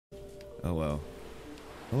Oh well.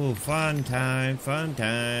 Oh, fun time,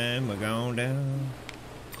 we're going down.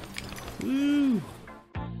 Woo!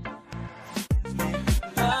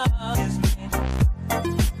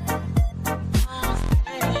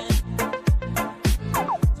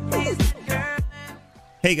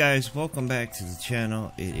 Hey guys, welcome back to the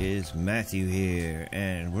channel. It is Matthew here,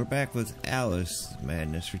 and we're back with Alice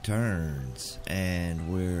Madness Returns,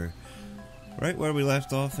 and we're right where we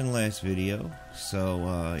left off in the last video. So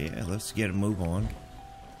yeah, let's get a move on.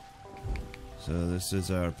 So this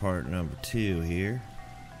is our part number 2 here.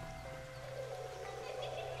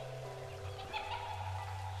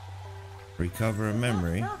 Recover a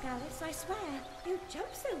memory. Look, Alice, I swear, you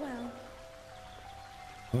jump so well.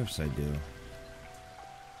 Of course I do.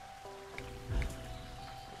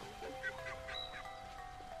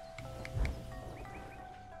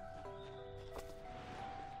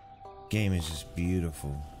 Game is just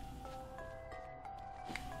beautiful.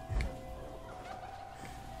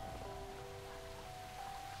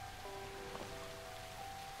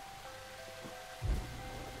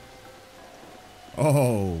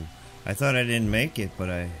 Oh, I thought I didn't make it, but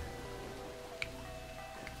I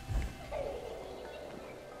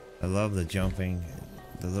love the jumping,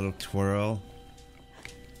 the little twirl.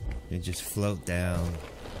 You just float down.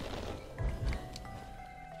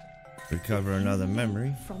 Recover another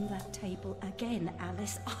memory. From that table again,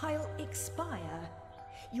 Alice, I'll expire.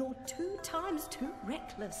 You're 2 times too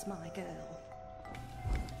reckless, my girl.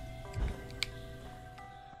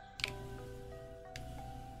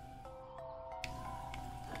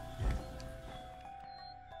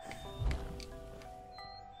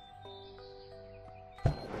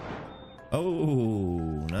 Oh,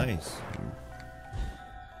 nice.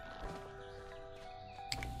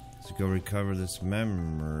 Let's go recover this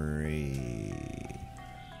memory.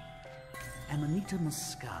 Amanita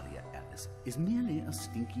muscaria, Alice, is merely a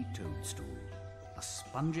stinky toadstool. A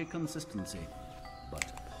spongy consistency, but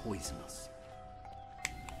poisonous.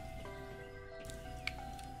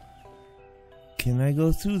 Can I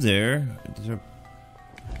go through there? Is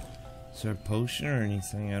there a potion or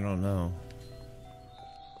anything? I don't know.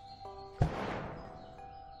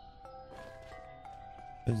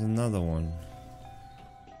 There's another one.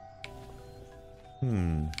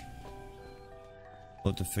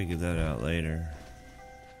 We'll have to figure that out later.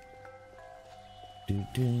 Oh,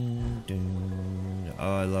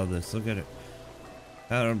 I love this. Look at it.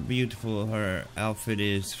 How beautiful her outfit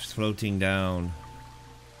is floating down.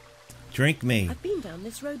 Drink me. I've been down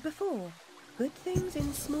this road before. Good things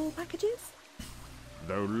in small packages.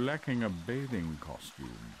 Though lacking a bathing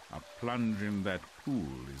costume, a plunge in that pool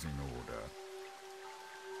is in order.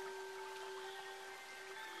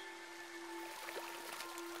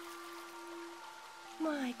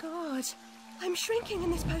 My God, I'm shrinking in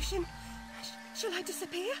this potion. Shall I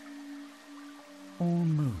disappear?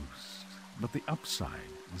 Almost. But the upside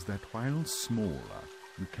is that while smaller,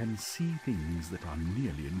 you can see things that are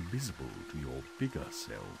nearly invisible to your bigger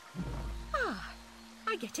self. Ah,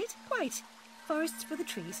 I get it. Quite. Forests for the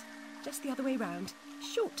trees. Just the other way round.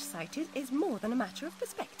 Short-sighted is more than a matter of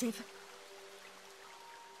perspective.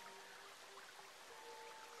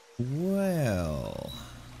 Well,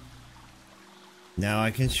 now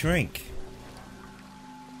I can shrink.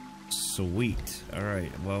 Sweet.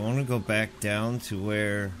 Alright, well, I want to go back down to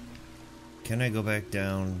where... Can I go back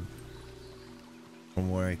down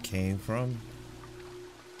from where I came from?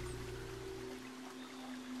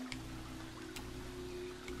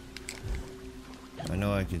 I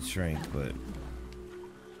know I could shrink, but...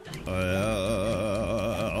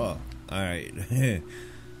 Alright.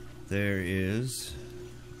 There is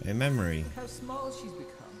a memory. Look how small she's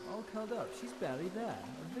become, all curled up. She's barely there,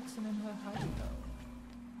 a vixen in her hidey hole.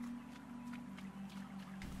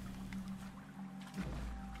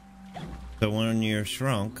 So when you're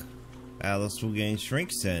shrunk, Alice will gain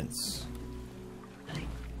shrink sense.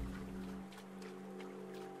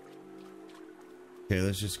 Okay,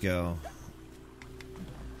 let's just go.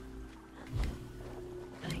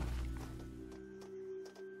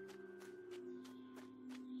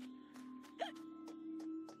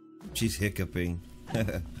 She's hiccuping.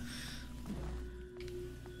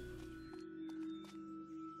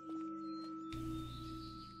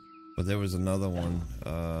 But there was another one.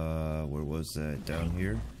 Where was that? Down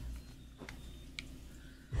here?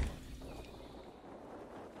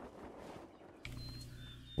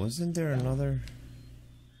 Wasn't there another?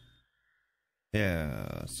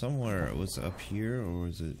 Yeah, somewhere. It was up here, or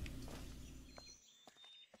was it?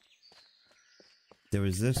 There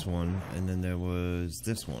was this one, and then there was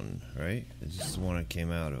this one, right? Is this the one I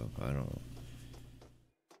came out of? I don't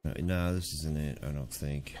know. No, this isn't it, I don't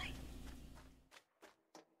think.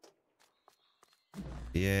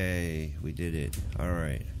 Yay, we did it.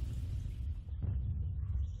 Alright.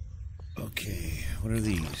 Okay, what are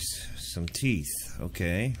these? Some teeth.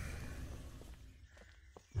 Okay.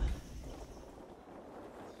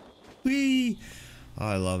 Whee! Oh,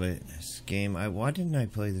 I love it. This game. Why didn't I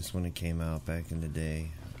play this when it came out back in the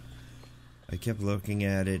day? I kept looking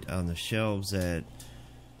at it on the shelves at.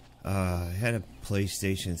 I had a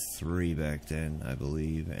PlayStation 3 back then, I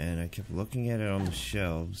believe, and I kept looking at it on the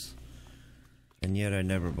shelves, and yet I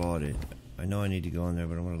never bought it. I know I need to go in there,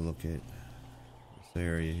 but I want to look at this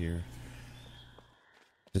area here.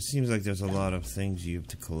 It seems like there's a lot of things you have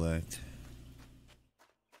to collect.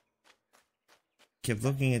 Kept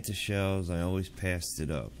looking at the shelves, I always passed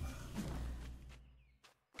it up.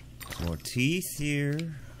 More teeth here.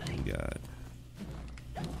 What do we got?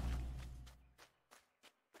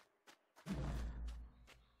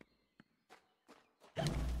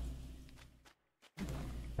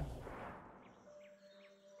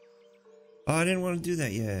 Oh, I didn't want to do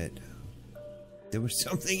that yet. There was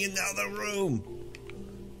something in the other room.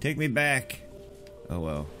 Take me back. Oh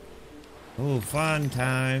well. Oh, fun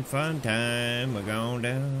time, fun time. We're going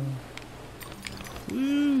down.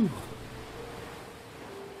 Woo!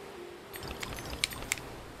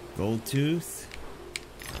 Gold tooth.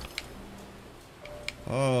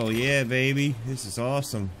 Oh yeah, baby. This is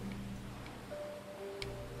awesome.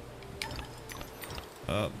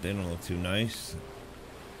 Oh, they don't look too nice.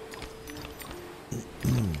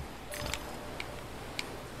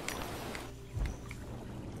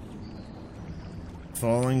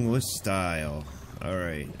 Falling with style.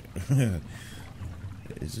 Alright.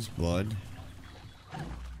 Is this blood?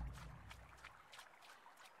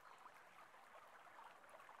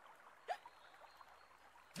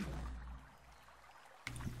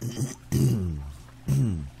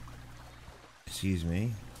 Excuse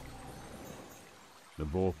me. The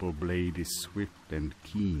vorpal blade is swift and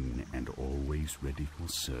keen and always ready for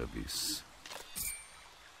service.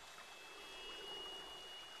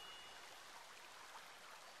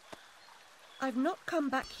 I've not come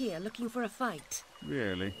back here looking for a fight.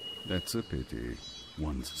 Really? That's a pity.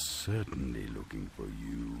 One's certainly looking for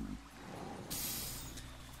you.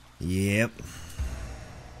 Yep.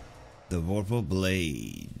 The vorpal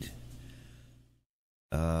blade.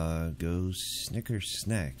 Goes snicker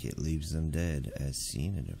snack, it leaves them dead, as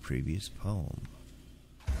seen in a previous poem.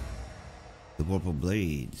 The vorpal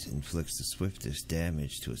blade inflicts the swiftest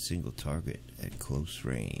damage to a single target at close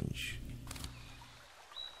range.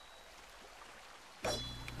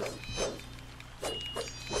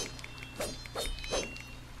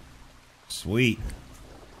 Sweet.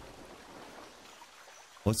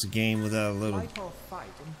 What's a game without a little... Flight or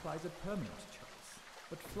fight implies a permanent choice.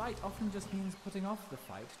 But flight often just means putting off the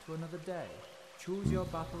fight to another day. Choose your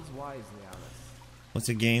battles wisely, Alice. What's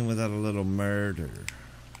a game without a little murder?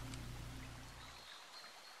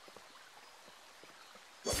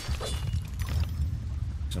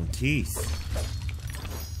 Some teeth.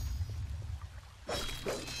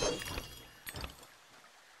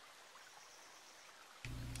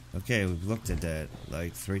 Okay, we've looked at that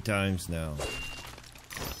like 3 times now.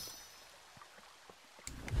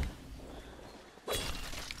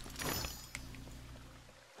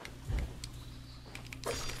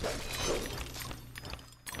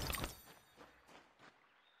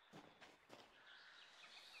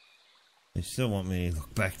 They still want me to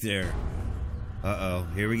look back there. Uh-oh,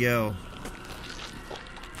 here we go.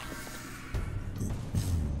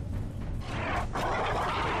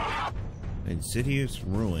 Insidious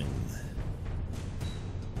ruin.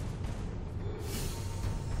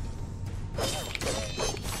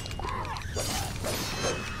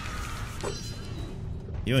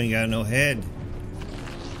 You ain't got no head.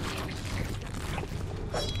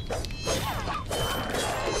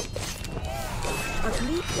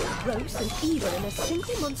 Ugly, gross, and evil in a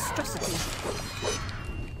single monstrosity.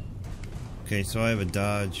 Okay, so I have a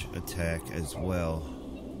dodge attack as well.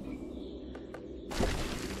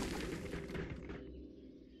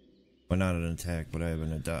 Well, not an attack, but I have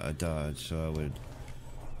a dodge, so I would...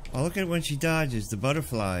 Oh, look at when she dodges, the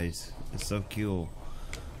butterflies. It's so cool.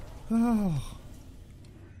 Oh.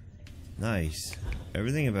 Nice.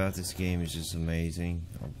 Everything about this game is just amazing.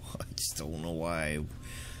 I just don't know why I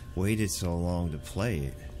waited so long to play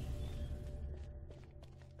it.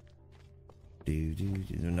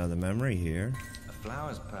 Another memory here. A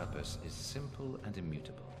flower's purpose is simple and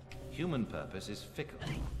immutable. Human purpose is fickle,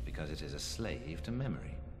 because it is a slave to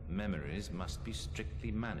memory. Memories must be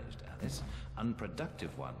strictly managed, Alice.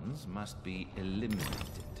 Unproductive ones must be eliminated.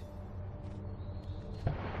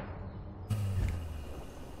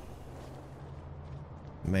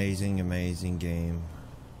 Amazing, amazing game.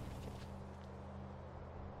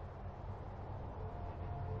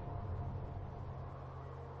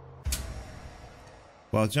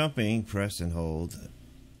 While jumping, press and hold.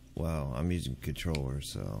 Wow, I'm using controller,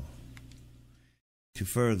 so. To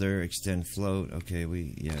further extend float. Okay,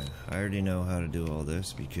 I already know how to do all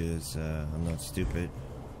this because I'm not stupid.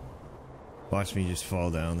 Watch me just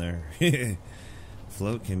fall down there.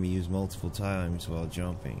 Float can be used multiple times while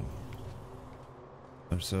jumping.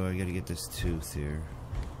 So I gotta get this tooth here.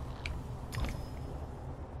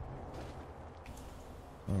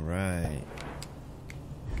 Alright.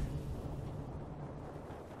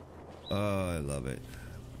 Oh, I love it.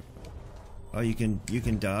 Oh, you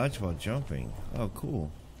can dodge while jumping. Oh,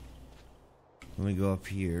 cool. Let me go up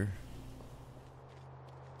here.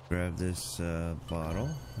 Grab this bottle.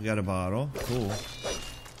 We got a bottle. Cool.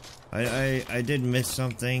 I did miss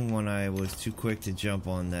something when I was too quick to jump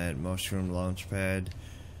on that mushroom launch pad.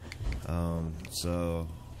 So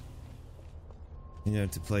you know,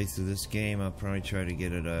 to play through this game, I'll probably try to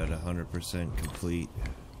get it at 100% complete.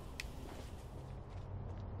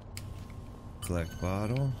 Collect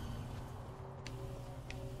bottle.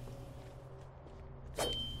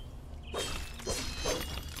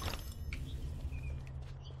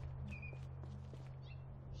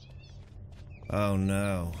 Oh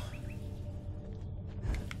no.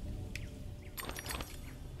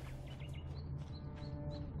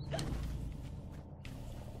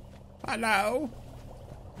 Hello?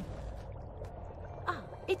 Ah,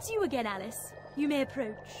 it's you again, Alice. You may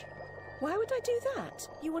approach. Why would I do that?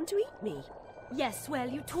 You want to eat me? Yes, well,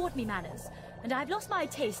 you taught me manners, and I've lost my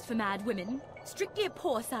taste for mad women. Strictly a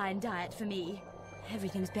porcine diet for me.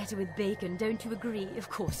 Everything's better with bacon, don't you agree? Of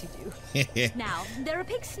course you do. Now, there are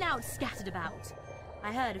pig snouts scattered about.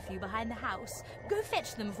 I heard a few behind the house. Go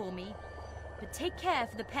fetch them for me. But take care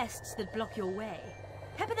for the pests that block your way.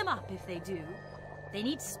 Pepper them up if they do. They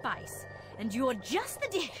need spice, and you're just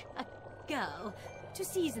the girl to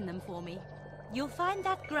season them for me. You'll find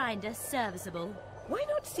that grinder serviceable. Why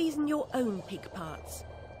not season your own pig parts?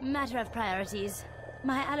 Matter of priorities.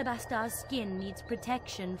 My alabaster skin needs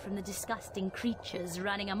protection from the disgusting creatures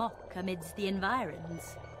running amok amidst the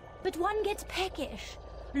environs. But one gets peckish.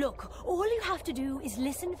 Look, all you have to do is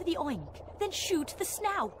listen for the oink, then shoot the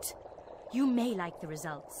snout. You may like the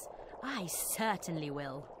results. I certainly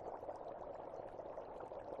will.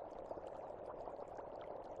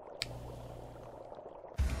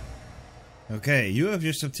 Okay, you have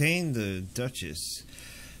just obtained the Duchess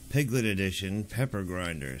Piglet Edition Pepper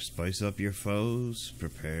Grinder. Spice up your foes,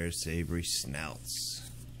 prepare savory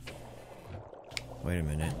snouts. Wait a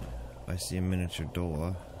minute. I see a miniature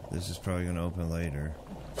door. This is probably going to open later.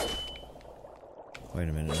 Wait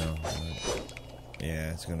a minute, no.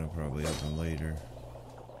 Yeah, it's going to probably open later.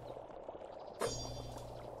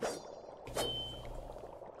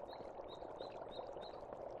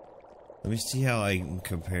 Let me see how I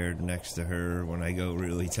compared next to her when I go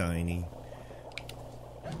really tiny.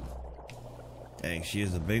 Dang, she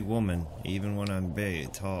is a big woman, even when I'm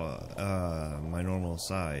big, tall, my normal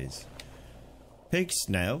size. Pig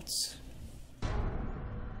snouts.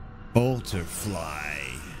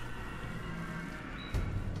 Bolterfly.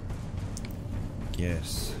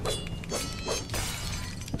 Yes.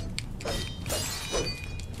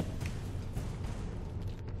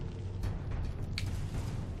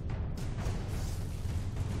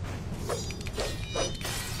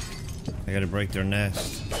 I gotta break their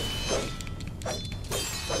nest.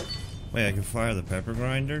 Wait, I can fire the pepper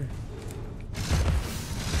grinder?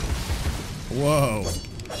 Whoa!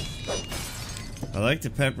 I like the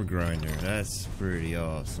pepper grinder. That's pretty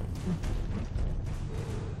awesome.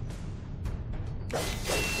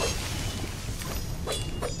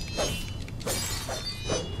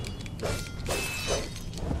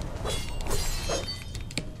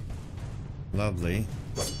 Lovely.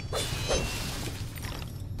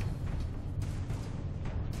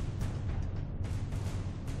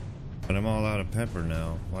 But I'm all out of pepper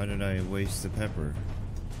now. Why did I waste the pepper?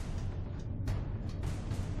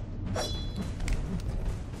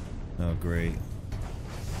 Oh, great.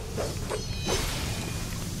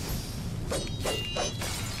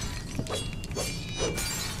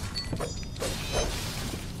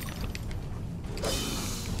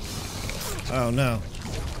 Oh, no.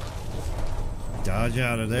 Dodge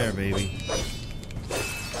out of there, baby.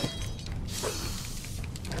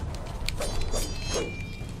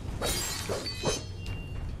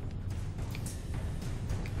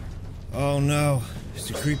 Oh no, it's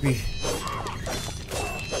a creepy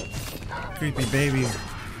baby.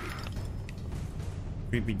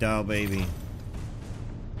 Creepy doll baby.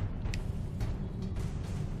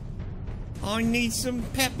 I need some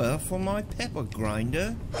pepper for my pepper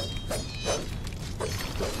grinder.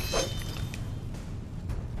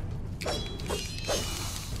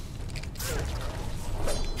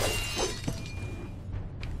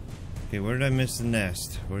 Okay, where did I miss the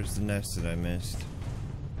nest? Where's the nest that I missed?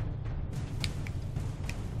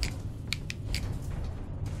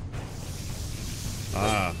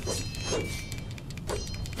 Ah.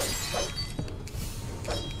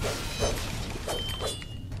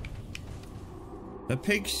 The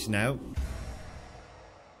pig snout.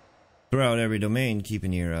 Throughout every domain, keep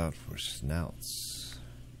an ear out for snouts.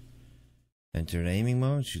 Enter an aiming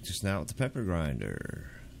mode, shoot the snout with the pepper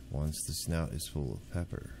grinder. Once the snout is full of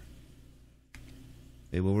pepper,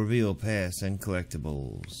 it will reveal pass and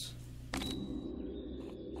collectibles.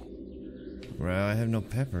 Right, I have no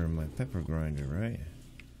pepper in my pepper grinder, right?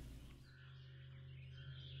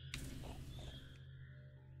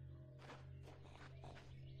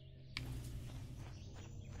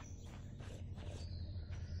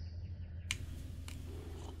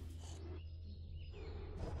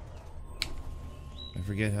 I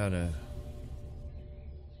forget how to...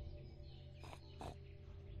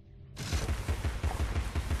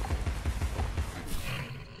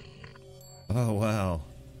 Oh, wow.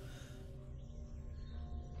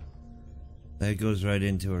 That goes right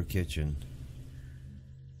into her kitchen.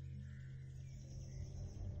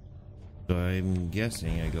 So I'm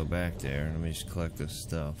guessing I go back there and let me just collect this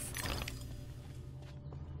stuff.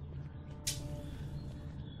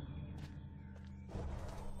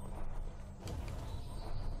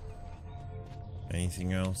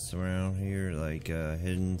 Anything else around here, like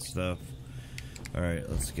hidden stuff? Alright,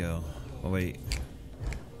 let's go. Oh, wait.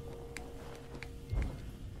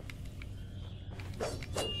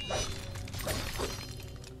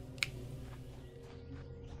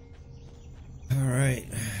 Alright.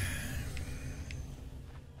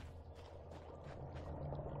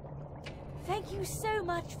 Thank you so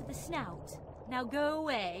much for the snout. Now go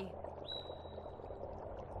away.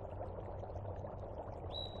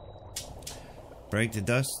 Break the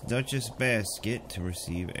Duchess basket to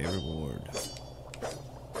receive a reward.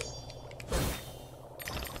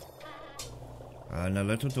 And a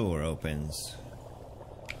little door opens.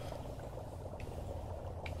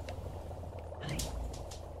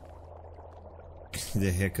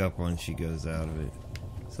 The hiccup when she goes out of it.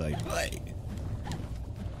 It's like, wait.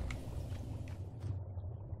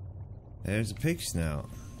 There's a pig snout.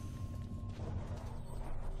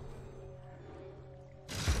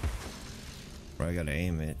 I gotta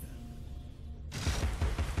aim it.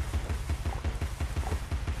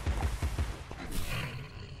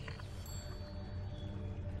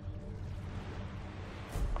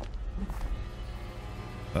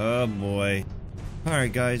 Oh boy.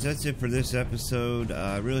 Alright guys, that's it for this episode.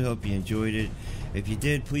 I really hope you enjoyed it. If you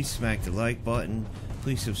did, please smack the like button.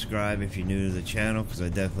 Please subscribe if you're new to the channel, because I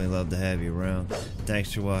definitely love to have you around.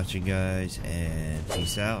 Thanks for watching guys, and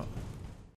peace out.